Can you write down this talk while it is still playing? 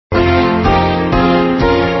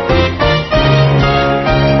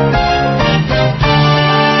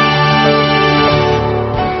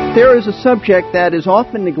But there is a subject that is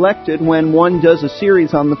often neglected when one does a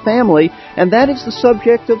series on the family, and that is the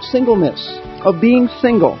subject of singleness, of being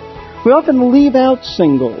single. We often leave out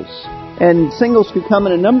singles, and singles can come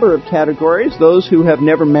in a number of categories: those who have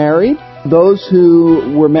never married, those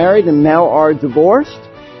who were married and now are divorced,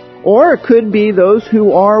 or it could be those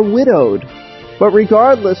who are widowed. But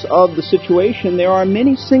regardless of the situation, there are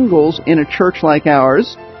many singles in a church like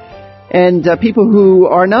ours, and people who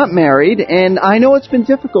are not married, and I know it's been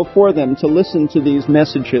difficult for them to listen to these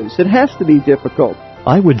messages. It has to be difficult.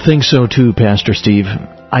 I would think so too, Pastor Steve.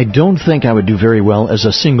 I don't think I would do very well as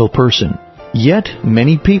a single person. Yet,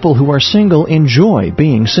 many people who are single enjoy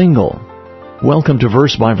being single. Welcome to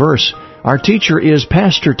Verse by Verse. Our teacher is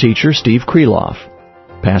Pastor-Teacher Steve Kreloff.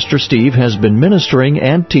 Pastor Steve has been ministering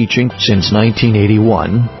and teaching since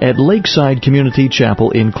 1981 at Lakeside Community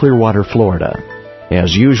Chapel in Clearwater, Florida.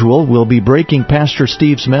 As usual, we'll be breaking Pastor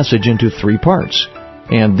Steve's message into 3 parts,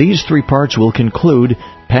 and these 3 parts will conclude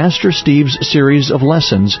Pastor Steve's series of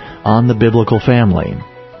lessons on the biblical family.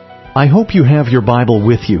 I hope you have your Bible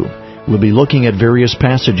with you. We'll be looking at various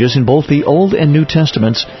passages in both the Old and New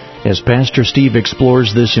Testaments as Pastor Steve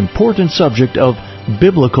explores this important subject of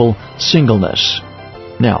biblical singleness.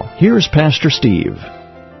 Now, here's Pastor Steve.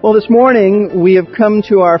 Well, this morning we have come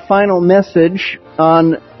to our final message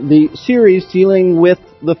on the series dealing with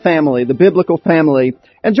the family, the biblical family.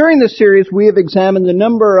 And during this series we have examined a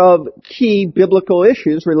number of key biblical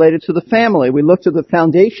issues related to the family. We looked at the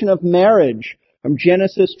foundation of marriage from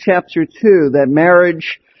Genesis chapter 2, that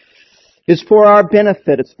marriage is for our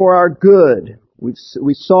benefit, it's for our good.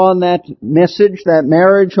 We saw in that message that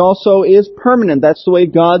marriage also is permanent. That's the way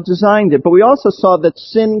God designed it. But we also saw that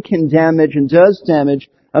sin can damage and does damage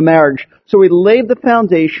a marriage. So we laid the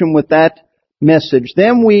foundation with that message.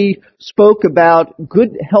 Then we spoke about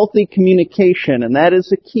good, healthy communication, and that is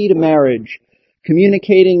the key to marriage.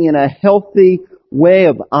 Communicating in a healthy way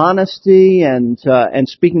of honesty and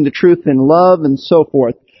speaking the truth in love and so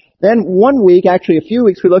forth. Then one week, actually a few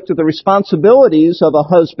weeks, we looked at the responsibilities of a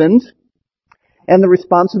husband and the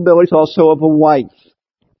responsibilities also of a wife.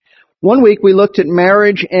 One week we looked at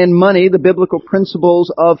marriage and money, the biblical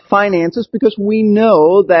principles of finances, because we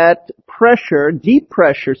know that pressure, deep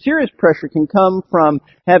pressure, serious pressure can come from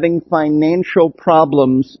having financial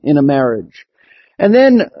problems in a marriage. And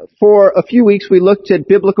then for a few weeks we looked at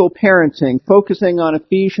biblical parenting, focusing on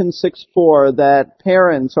Ephesians 6:4, that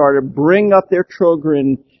parents are to bring up their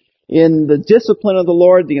children in the discipline of the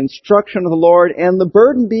Lord, the instruction of the Lord, and the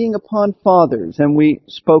burden being upon fathers. And we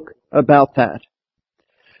spoke about that.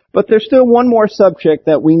 But there's still one more subject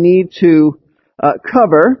that we need to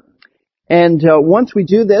cover. And once we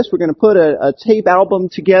do this, we're going to put a tape album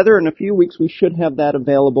together. In a few weeks, we should have that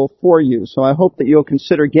available for you. So I hope that you'll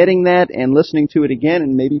consider getting that and listening to it again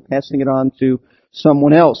and maybe passing it on to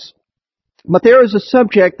someone else. But there is a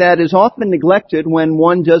subject that is often neglected when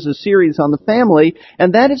one does a series on the family,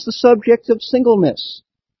 and that is the subject of singleness,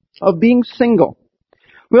 of being single.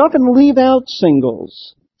 We often leave out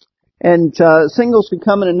singles. And singles can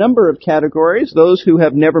come in a number of categories: those who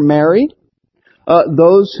have never married,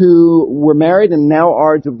 those who were married and now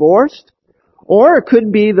are divorced, or it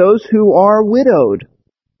could be those who are widowed.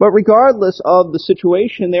 But regardless of the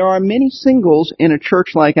situation, there are many singles in a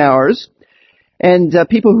church like ours, and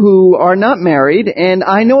people who are not married, and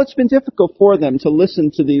I know it's been difficult for them to listen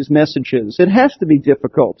to these messages. It has to be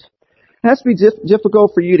difficult. It has to be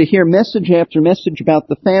difficult for you to hear message after message about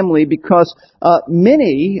the family, because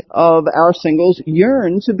many of our singles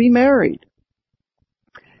yearn to be married.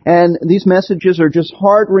 And these messages are just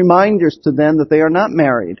hard reminders to them that they are not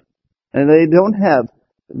married, and they don't have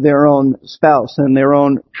their own spouse and their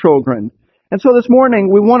own children. And so this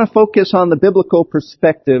morning we want to focus on the biblical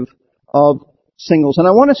perspective of singles. And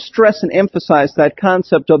I want to stress and emphasize that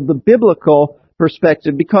concept of the biblical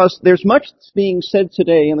perspective, because there's much that's being said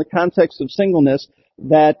today in the context of singleness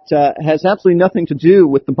that has absolutely nothing to do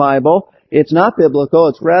with the Bible. It's not biblical.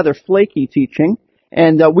 It's rather flaky teaching.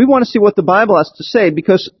 And we want to see what the Bible has to say,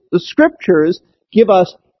 because the Scriptures give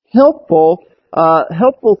us helpful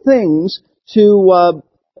things to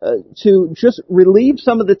just relieve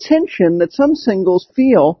some of the tension that some singles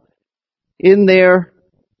feel in their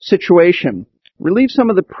situation. Relieve some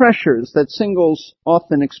of the pressures that singles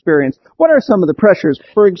often experience. What are some of the pressures?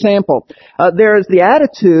 For example, there is the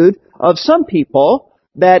attitude of some people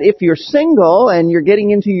that if you're single and you're getting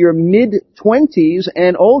into your mid-20s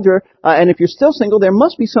and older, and if you're still single, there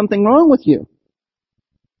must be something wrong with you.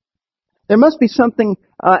 There must be something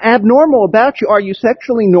abnormal about you. Are you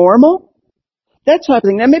sexually normal? That type of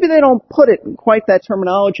thing. Now, maybe they don't put it in quite that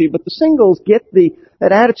terminology, but the singles get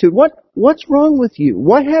that attitude. What's wrong with you?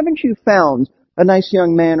 What haven't you found a nice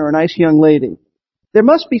young man or a nice young lady. There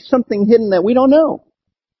must be something hidden that we don't know.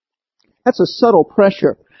 That's a subtle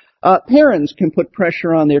pressure. Parents can put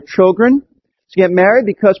pressure on their children to get married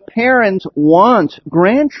because parents want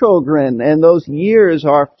grandchildren, and those years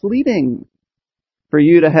are fleeting for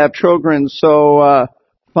you to have children, so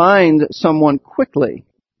find someone quickly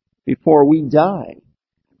before we die.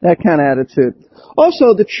 That kind of attitude.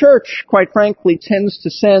 Also, the church, quite frankly, tends to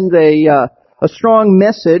send a strong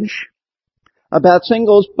message about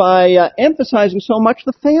singles by emphasizing so much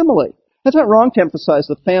the family. It's not wrong to emphasize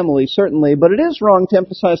the family, certainly, but it is wrong to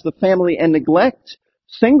emphasize the family and neglect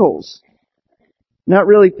singles. Not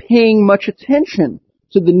really paying much attention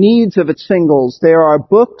to the needs of its singles. There are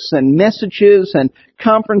books and messages and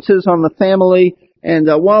conferences on the family, and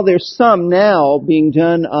while there's some now being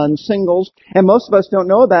done on singles, and most of us don't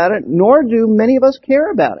know about it, nor do many of us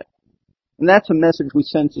care about it. And that's a message we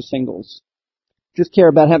send to singles. Just care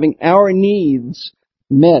about having our needs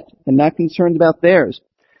met and not concerned about theirs.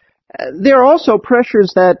 There are also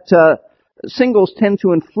pressures that singles tend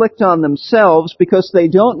to inflict on themselves because they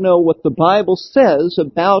don't know what the Bible says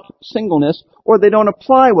about singleness, or they don't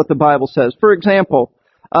apply what the Bible says. For example,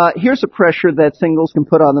 here's a pressure that singles can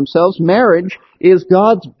put on themselves. Marriage is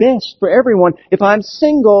God's best for everyone. If I'm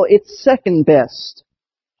single, it's second best.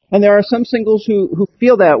 And there are some singles who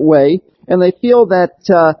feel that way, and they feel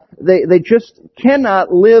that they just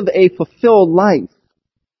cannot live a fulfilled life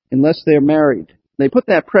unless they're married. They put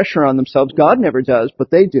that pressure on themselves. God never does,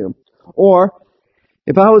 but they do. Or,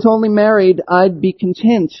 if I was only married, I'd be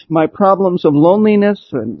content. My problems of loneliness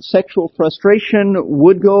and sexual frustration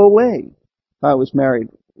would go away if I was married.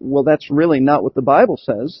 Well, that's really not what the Bible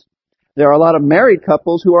says. There are a lot of married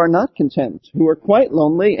couples who are not content, who are quite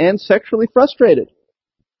lonely and sexually frustrated.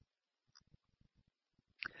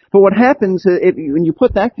 But what happens when you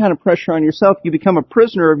put that kind of pressure on yourself, you become a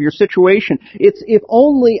prisoner of your situation. It's if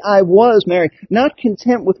only I was married, not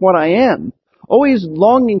content with what I am, always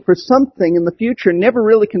longing for something in the future, never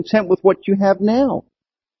really content with what you have now.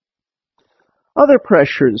 Other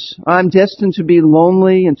pressures. I'm destined to be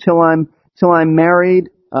lonely until I'm married.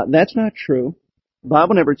 That's not true. The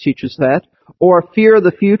Bible never teaches that. Or fear of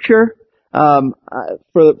the future.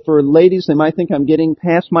 For ladies, they might think I'm getting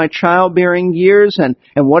past my childbearing years, and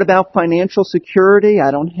what about financial security?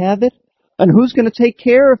 I don't have it. And who's going to take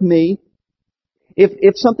care of me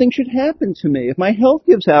if something should happen to me, if my health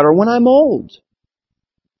gives out, or when I'm old?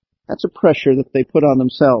 That's a pressure that they put on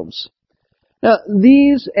themselves. Now,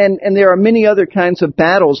 these, and there are many other kinds of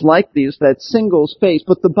battles like these that singles face,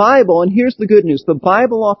 but the Bible, and here's the good news, the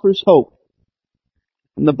Bible offers hope.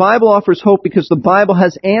 And the Bible offers hope because the Bible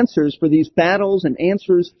has answers for these battles and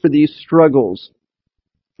answers for these struggles.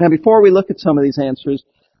 Now, before we look at some of these answers,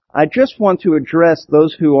 I just want to address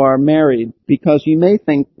those who are married, because you may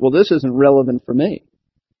think, well, this isn't relevant for me.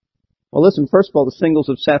 Well, listen, first of all, the singles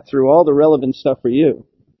have sat through all the relevant stuff for you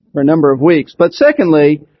for a number of weeks. But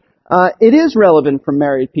secondly, it is relevant for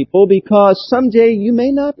married people because someday you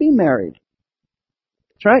may not be married.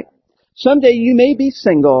 That's right. Someday you may be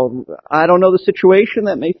single. I don't know the situation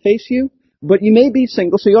that may face you, but you may be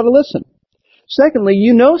single, so you ought to listen. Secondly,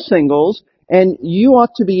 you know singles, and you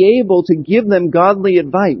ought to be able to give them godly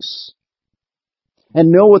advice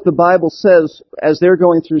and know what the Bible says as they're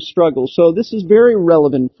going through struggles. So this is very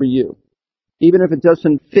relevant for you, even if it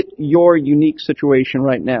doesn't fit your unique situation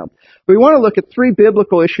right now. We want to look at 3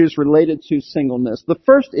 biblical issues related to singleness. The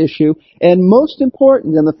first issue, and most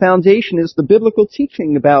important, and the foundation, is the biblical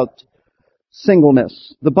teaching about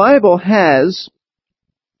singleness. The Bible has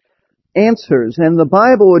answers, and the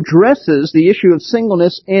Bible addresses the issue of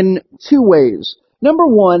singleness in 2 ways. Number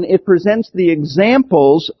 1, it presents the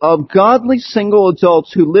examples of godly single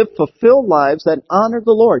adults who live fulfilled lives that honor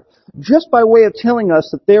the Lord. Just by way of telling us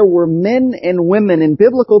that there were men and women in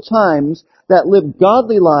biblical times that lived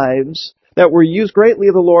godly lives that were used greatly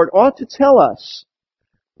of the Lord ought to tell us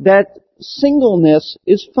that singleness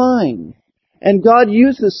is fine. And God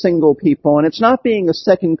uses single people, and it's not being a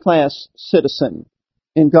second-class citizen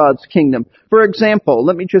in God's kingdom. For example,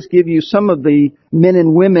 let me just give you some of the men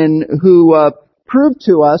and women who prove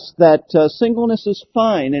to us that singleness is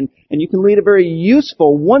fine, and you can lead a very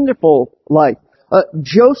useful, wonderful life.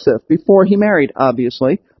 Joseph, before he married,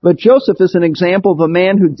 obviously, but Joseph is an example of a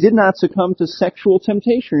man who did not succumb to sexual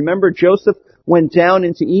temptation. Remember, Joseph went down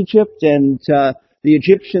into Egypt, and the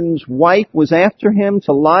Egyptian's wife was after him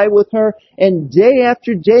to lie with her, and day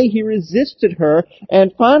after day he resisted her,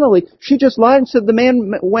 and finally she just lied and said, the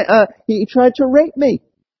man, he tried to rape me.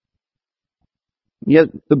 Yet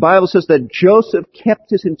the Bible says that Joseph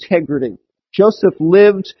kept his integrity. Joseph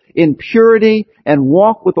lived in purity and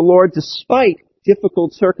walked with the Lord despite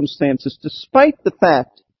difficult circumstances, despite the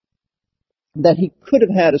fact that he could have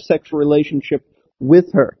had a sexual relationship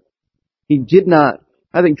with her. He did not.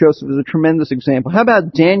 I think Joseph is a tremendous example. How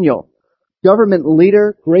about Daniel? Government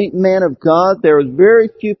leader, great man of God. There was very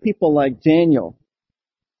few people like Daniel.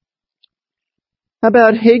 How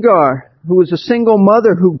about Hagar, who was a single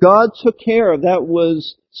mother who God took care of? That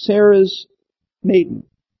was Sarah's maiden.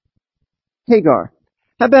 Hagar.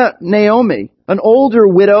 How about Naomi, an older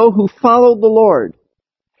widow who followed the Lord?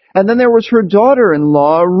 And then there was her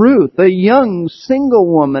daughter-in-law, Ruth, a young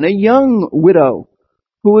single woman, a young widow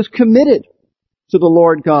who was committed to the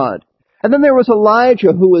Lord God. And then there was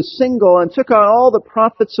Elijah, who was single and took on all the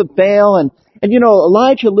prophets of Baal. And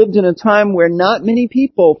Elijah lived in a time where not many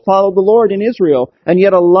people followed the Lord in Israel. And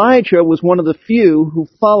yet Elijah was one of the few who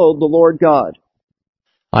followed the Lord God.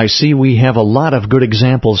 I see we have a lot of good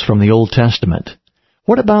examples from the Old Testament.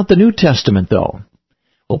 What about the New Testament, though?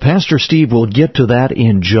 Well, Pastor Steve will get to that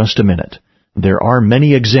in just a minute. There are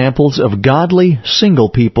many examples of godly, single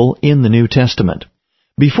people in the New Testament.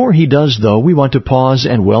 Before he does, though, we want to pause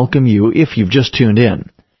and welcome you if you've just tuned in.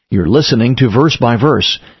 You're listening to Verse by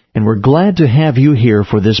Verse, and we're glad to have you here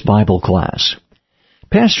for this Bible class.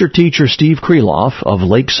 Pastor-teacher Steve Kreloff of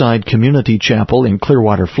Lakeside Community Chapel in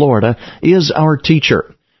Clearwater, Florida, is our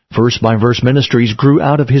teacher. Verse by Verse Ministries grew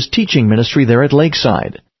out of his teaching ministry there at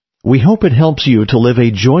Lakeside. We hope it helps you to live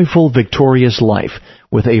a joyful, victorious life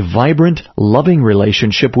with a vibrant, loving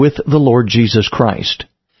relationship with the Lord Jesus Christ.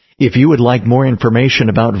 If you would like more information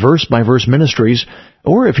about Verse by Verse Ministries,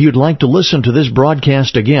 or if you'd like to listen to this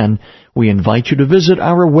broadcast again, we invite you to visit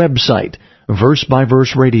our website,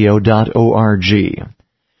 versebyverseradio.org.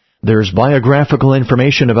 There's biographical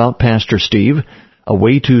information about Pastor Steve, a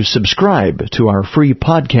way to subscribe to our free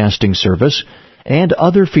podcasting service, and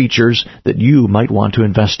other features that you might want to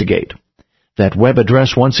investigate. That web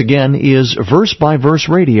address, once again, is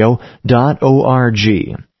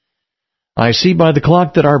versebyverseradio.org. I see by the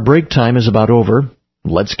clock that our break time is about over.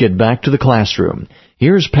 Let's get back to the classroom.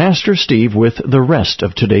 Here's Pastor Steve with the rest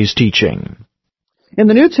of today's teaching. In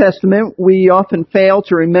the New Testament, we often fail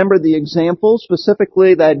to remember the example,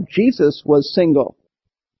 specifically that Jesus was single.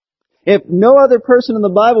 If no other person in the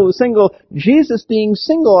Bible was single, Jesus being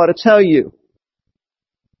single ought to tell you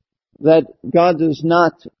that God does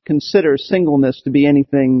not consider singleness to be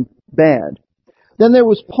anything bad. Then there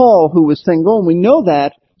was Paul, who was single, and we know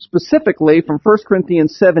that specifically from 1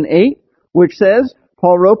 Corinthians 7:8, which says,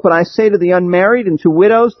 Paul wrote, "But I say to the unmarried and to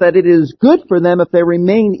widows that it is good for them if they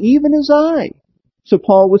remain even as I." So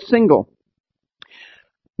Paul was single.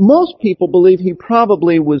 Most people believe he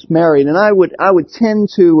probably was married, and I would tend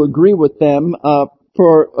to agree with them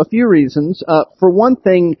for a few reasons. For one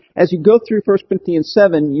thing, as you go through 1 Corinthians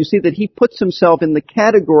 7, you see that he puts himself in the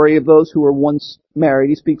category of those who were once married.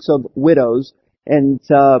 He speaks of widows, and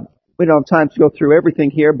we don't have time to go through everything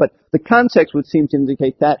here, but the context would seem to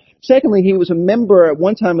indicate that. Secondly, he was a member at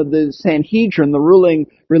one time of the Sanhedrin, the ruling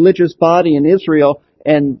religious body in Israel,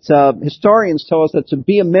 and historians tell us that to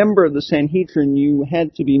be a member of the Sanhedrin, you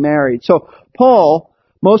had to be married. So Paul,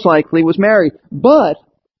 most likely, was married, but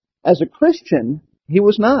as a Christian, he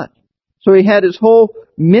was not. So he had his whole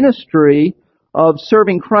ministry of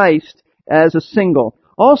serving Christ as a single.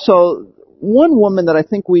 Also, one woman that I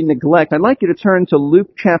think we neglect, I'd like you to turn to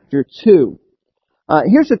Luke chapter 2.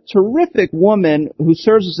 Here's a terrific woman who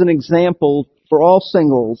serves as an example for all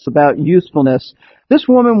singles about usefulness. This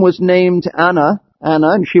woman was named Anna,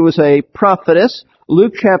 and she was a prophetess.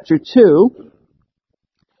 Luke chapter 2.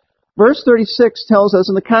 Verse 36 tells us,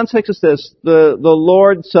 and the context is this, the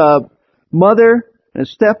Lord's mother and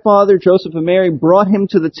his stepfather, Joseph and Mary, brought him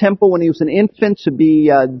to the temple when he was an infant to be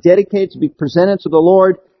dedicated, to be presented to the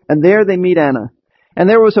Lord, and there they meet Anna. And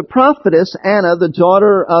there was a prophetess, Anna, the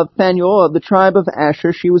daughter of Phanuel of the tribe of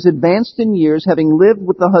Asher. She was advanced in years, having lived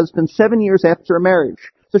with the husband 7 years after her marriage.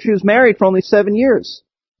 So she was married for only 7 years.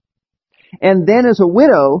 And then as a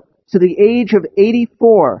widow to the age of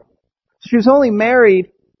 84. So she was only married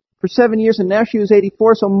for 7 years, and now she was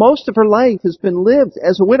 84, so most of her life has been lived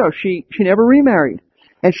as a widow. She never remarried.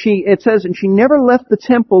 And it says, and she never left the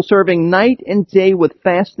temple, serving night and day with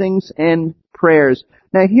fastings and prayers.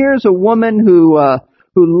 Now here's a woman who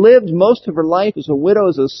lived most of her life as a widow,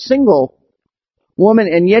 as a single woman,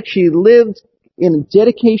 and yet she lived in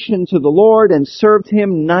dedication to the Lord and served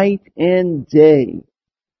Him night and day.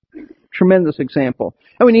 Tremendous example.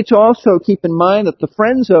 And we need to also keep in mind that the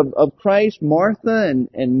friends of Christ, Martha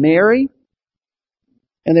and Mary,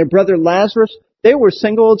 and their brother Lazarus, they were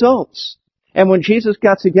single adults. And when Jesus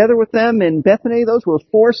got together with them in Bethany, those were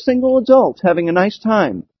 4 single adults having a nice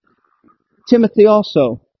time. Timothy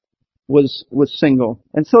also was single.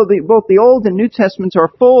 And so both the Old and New Testaments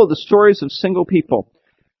are full of the stories of single people.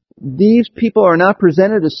 These people are not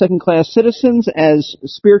presented as second-class citizens, as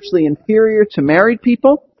spiritually inferior to married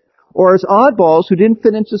people, or as oddballs who didn't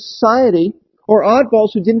fit into society, or oddballs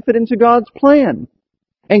who didn't fit into God's plan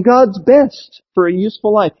and God's best for a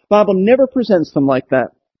useful life. The Bible never presents them like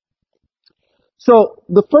that. So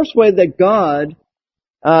the first way that God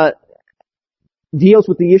deals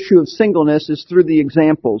with the issue of singleness is through the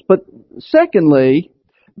examples. But secondly,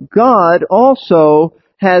 God also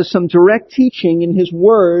has some direct teaching in His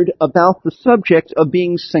Word about the subject of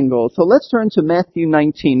being single. So let's turn to Matthew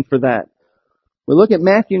 19 for that. We look at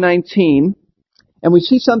Matthew 19, and we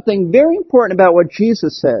see something very important about what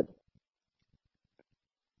Jesus said.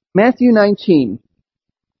 Matthew 19.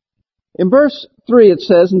 In verse 3 it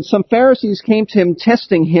says, "And some Pharisees came to Him,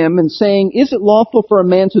 testing Him, and saying, 'Is it lawful for a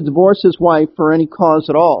man to divorce his wife for any cause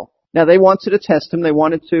at all?'" Now they wanted to test Him. They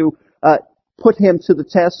wanted to put Him to the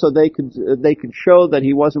test so they could show that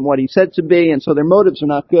He wasn't what He said to be, and so their motives are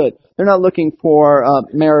not good. They're not looking for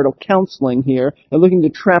marital counseling here. They're looking to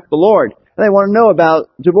trap the Lord. And they want to know about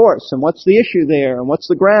divorce, and what's the issue there, and what's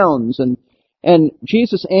the grounds, and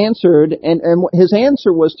Jesus answered, and His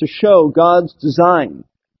answer was to show God's design,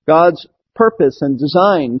 God's purpose and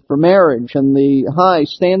design for marriage and the high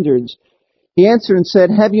standards. He answered and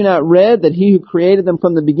said, "Have you not read that He who created them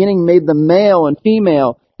from the beginning made them male and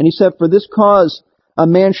female? And He said, for this cause a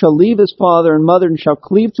man shall leave his father and mother and shall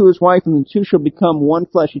cleave to his wife, and the two shall become one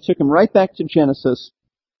flesh." He took him right back to Genesis.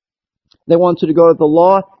 They wanted to go to the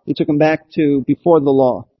law. He took them back to before the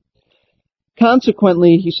law.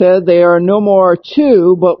 "Consequently," He said, "they are no more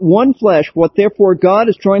two, but one flesh. What therefore God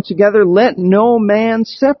has joined together, let no man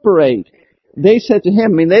separate." They said to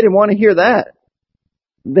Him, they didn't want to hear that.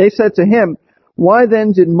 They said to Him, "Why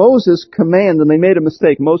then did Moses command?" And they made a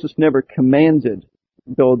mistake. Moses never commanded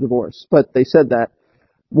bill of divorce, but they said that.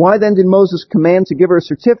 "Why then did Moses command to give her a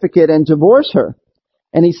certificate and divorce her?"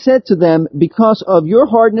 And He said to them, "Because of your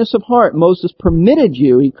hardness of heart, Moses permitted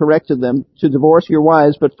you," He corrected them, "to divorce your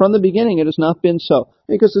wives, but from the beginning it has not been so."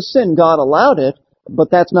 Because of sin, God allowed it, but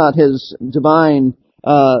that's not His divine,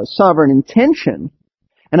 sovereign intention.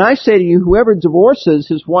 "And I say to you, whoever divorces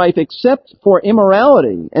his wife except for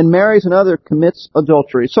immorality and marries another commits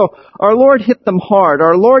adultery." So our Lord hit them hard.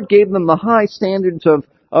 Our Lord gave them the high standards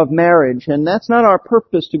of marriage, and that's not our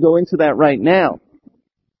purpose to go into that right now.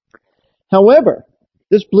 However,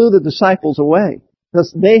 this blew the disciples away,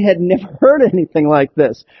 because they had never heard anything like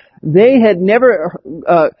this. They had never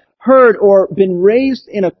heard or been raised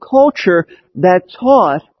in a culture that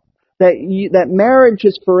taught that marriage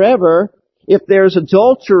is forever. If there's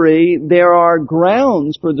adultery, there are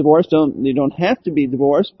grounds for divorce. You don't have to be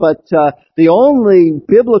divorced, but the only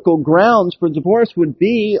biblical grounds for divorce would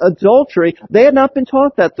be adultery. They had not been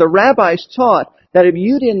taught that. The rabbis taught that if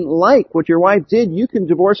you didn't like what your wife did, you can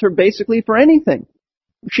divorce her basically for anything.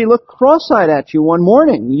 If she looked cross-eyed at you one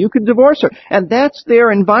morning, you could divorce her. And that's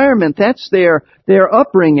their environment. That's their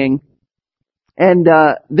upbringing. And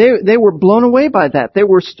they were blown away by that. They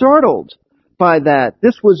were startled by that.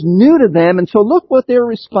 This was new to them, and so look what their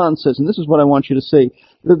response is, and this is what I want you to see.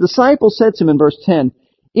 The disciple said to Him in verse 10,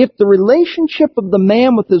 "If the relationship of the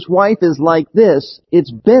man with his wife is like this,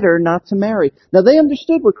 it's better not to marry." Now they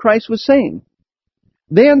understood what Christ was saying.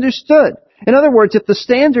 They understood. In other words, if the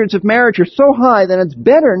standards of marriage are so high, then it's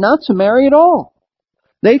better not to marry at all.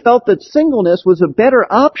 They felt that singleness was a better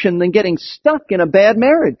option than getting stuck in a bad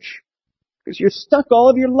marriage, because you're stuck all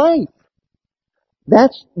of your life.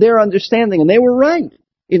 That's their understanding, and they were right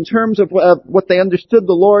in terms of what they understood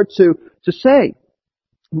the Lord to say.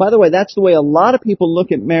 By the way, that's the way a lot of people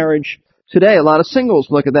look at marriage today. A lot of singles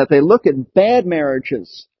look at that. They look at bad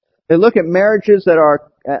marriages. They look at marriages that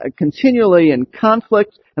are continually in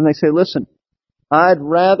conflict, and they say, "Listen, I'd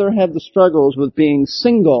rather have the struggles with being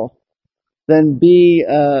single than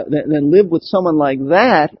live with someone like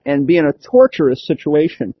that and be in a torturous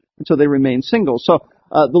situation." And so they remain single. So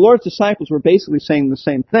the Lord's disciples were basically saying the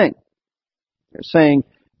same thing. They're saying,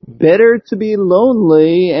 better to be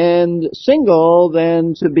lonely and single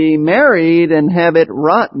than to be married and have it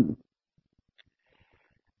rotten.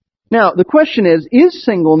 Now, the question is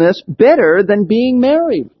singleness better than being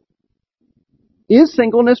married? Is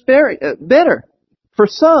singleness better? For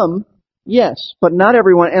some, yes, but not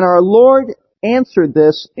everyone. And our Lord answered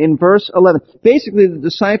this in verse 11. Basically, the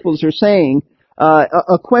disciples are saying,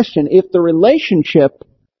 a question: if the relationship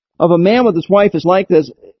of a man with his wife is like this,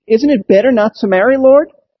 isn't it better not to marry, Lord?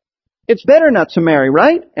 It's better not to marry,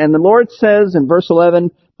 right? And the Lord says in verse 11,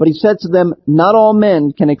 "But He said to them, not all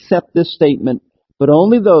men can accept this statement, but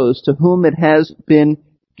only those to whom it has been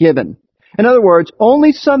given." In other words,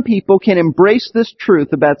 only some people can embrace this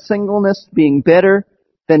truth about singleness being better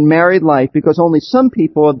than married life because only some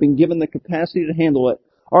people have been given the capacity to handle it.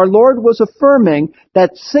 Our Lord was affirming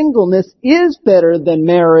that singleness is better than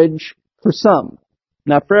marriage for some.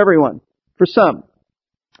 Not for everyone, for some.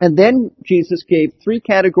 And then Jesus gave 3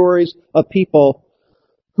 categories of people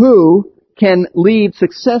who can lead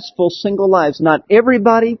successful single lives. Not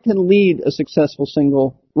everybody can lead a successful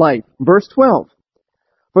single life. Verse 12.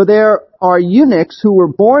 For there are eunuchs who were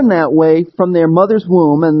born that way from their mother's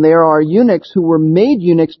womb, and there are eunuchs who were made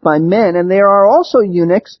eunuchs by men, and there are also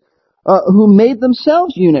eunuchs who made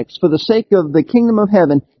themselves eunuchs for the sake of the kingdom of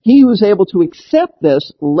heaven. He who is able to accept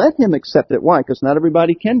this, let him accept it. Why? Because not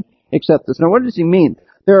everybody can accept this. Now, what does he mean?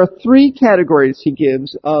 There are 3 categories he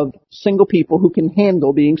gives of single people who can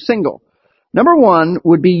handle being single. Number 1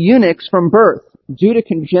 would be eunuchs from birth. Due to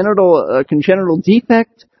congenital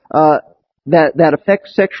defect that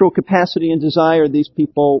affects sexual capacity and desire, these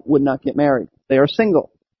people would not get married. They are single.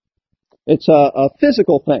 It's a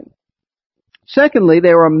physical thing. Secondly,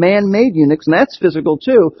 there are man-made eunuchs, and that's physical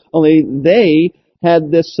too, only they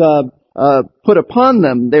had this put upon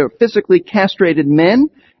them. They were physically castrated men.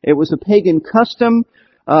 It was a pagan custom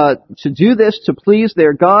to do this to please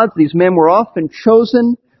their gods. These men were often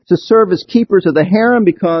chosen to serve as keepers of the harem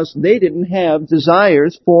because they didn't have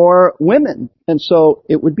desires for women, and so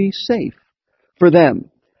it would be safe for them.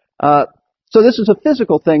 So this is a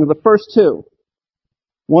physical thing, the first 2.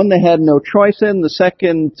 One they had no choice in. The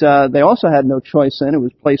second, they also had no choice in. It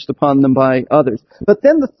was placed upon them by others. But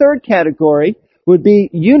then the 3rd category would be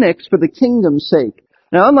eunuchs for the kingdom's sake.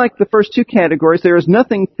 Now, unlike the first 2 categories, there is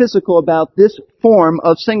nothing physical about this form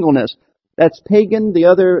of singleness. That's pagan.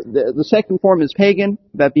 The second form is pagan,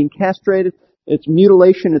 about being castrated. It's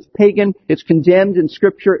mutilation. It's pagan. It's condemned in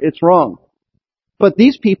Scripture. It's wrong. But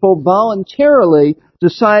these people voluntarily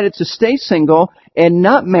decided to stay single and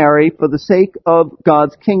not marry for the sake of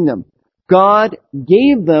God's kingdom. God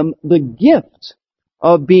gave them the gift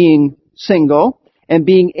of being single and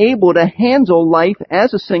being able to handle life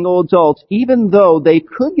as a single adult, even though they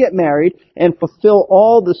could get married and fulfill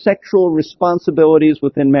all the sexual responsibilities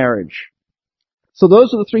within marriage. So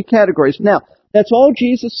those are the 3 categories. Now, that's all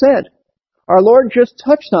Jesus said. Our Lord just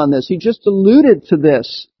touched on this. He just alluded to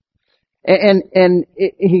this. And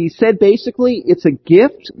he said basically it's a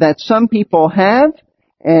gift that some people have,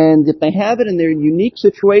 and if they have it in their unique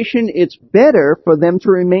situation, it's better for them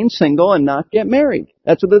to remain single and not get married.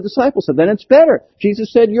 That's what the disciples said. Then it's better.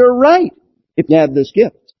 Jesus said, you're right if you have this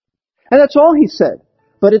gift. And that's all he said.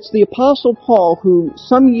 But it's the Apostle Paul who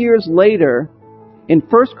some years later, in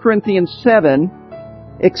 1 Corinthians 7,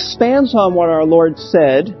 expands on what our Lord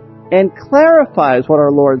said and clarifies what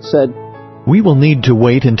our Lord said. We will need to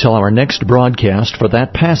wait until our next broadcast for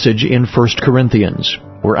that passage in 1 Corinthians.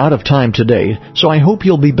 We're out of time today, so I hope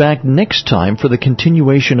you'll be back next time for the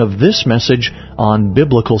continuation of this message on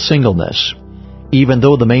biblical singleness. Even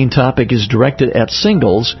though the main topic is directed at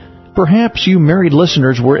singles, perhaps you married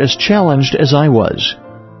listeners were as challenged as I was.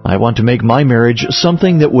 I want to make my marriage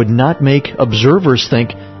something that would not make observers think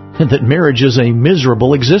that marriage is a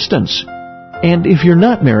miserable existence. And if you're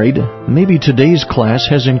not married, maybe today's class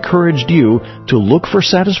has encouraged you to look for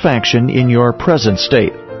satisfaction in your present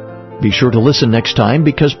state. Be sure to listen next time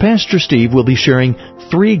because Pastor Steve will be sharing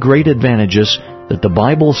 3 great advantages that the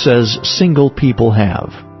Bible says single people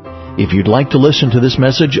have. If you'd like to listen to this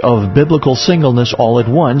message of biblical singleness all at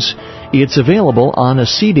once, it's available on a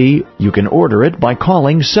CD. You can order it by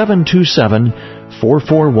calling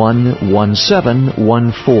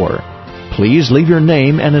 727-441-1714. Please leave your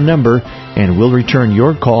name and a number, and we'll return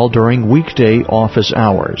your call during weekday office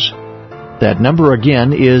hours. That number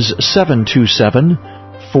again is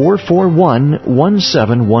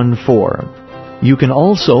 727-441-1714. You can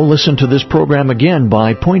also listen to this program again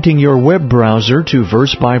by pointing your web browser to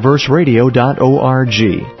versebyverseradio.org.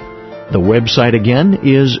 The website again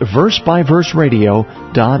is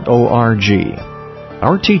versebyverseradio.org.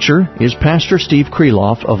 Our teacher is Pastor Steve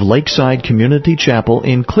Kreloff of Lakeside Community Chapel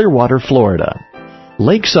in Clearwater, Florida.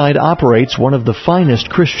 Lakeside operates one of the finest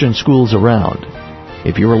Christian schools around.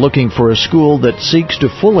 If you are looking for a school that seeks to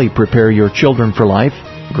fully prepare your children for life,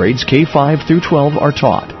 grades K-5 through 12 are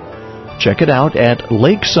taught. Check it out at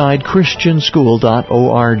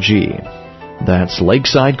lakesidechristianschool.org. That's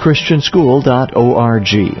lakesidechristianschool.org.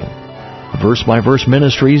 Verse by Verse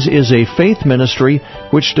Ministries is a faith ministry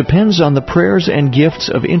which depends on the prayers and gifts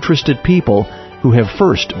of interested people who have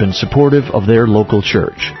first been supportive of their local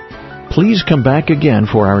church. Please come back again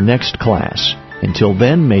for our next class. Until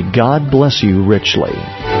then, may God bless you richly.